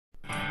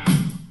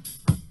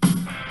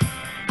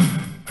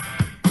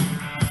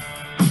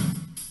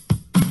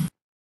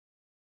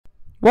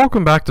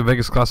Welcome back to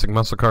Vegas Classic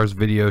Muscle Cars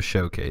video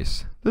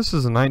showcase. This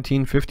is a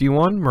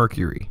 1951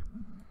 Mercury.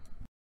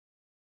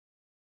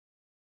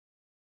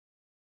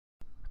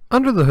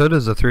 Under the hood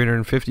is a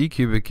 350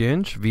 cubic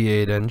inch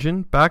V8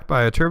 engine backed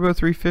by a turbo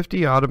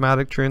 350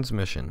 automatic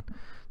transmission.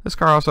 This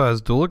car also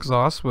has dual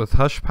exhaust with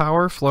Hush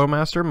Power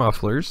Flowmaster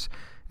mufflers,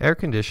 air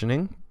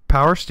conditioning,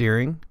 power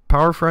steering,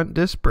 power front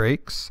disc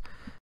brakes.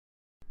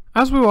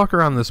 As we walk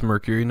around this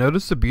Mercury,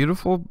 notice the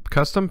beautiful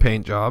custom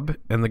paint job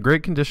and the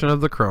great condition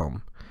of the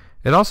chrome.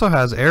 It also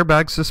has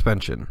airbag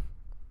suspension.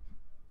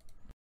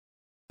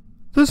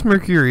 This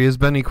Mercury has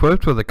been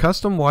equipped with a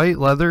custom white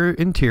leather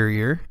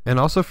interior and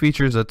also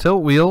features a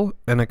tilt wheel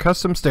and a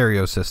custom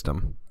stereo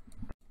system.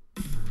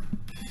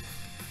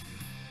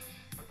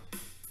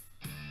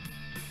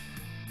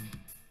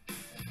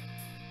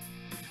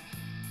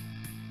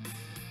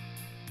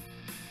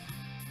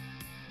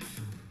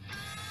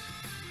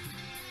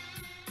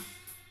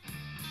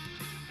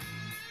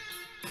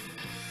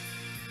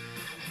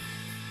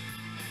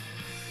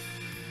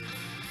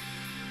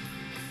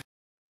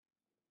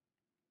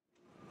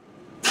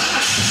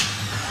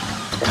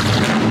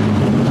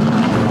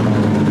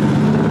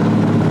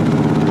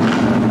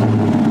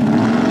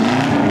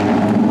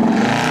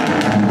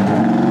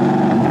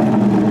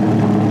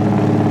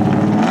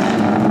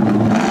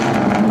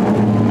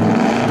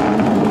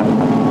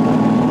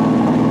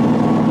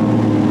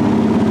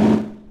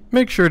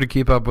 Make sure to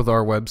keep up with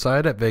our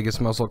website at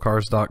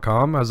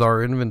vegasmusclecars.com as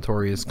our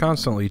inventory is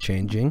constantly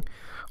changing,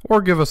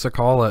 or give us a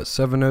call at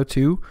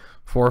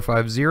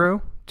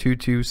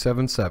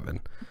 702-450-2277.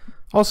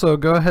 Also,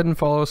 go ahead and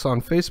follow us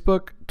on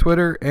Facebook,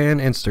 Twitter,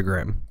 and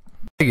Instagram.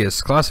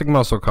 Vegas Classic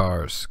Muscle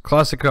Cars,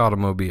 classic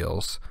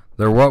automobiles.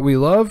 They're what we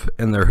love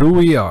and they're who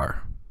we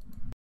are.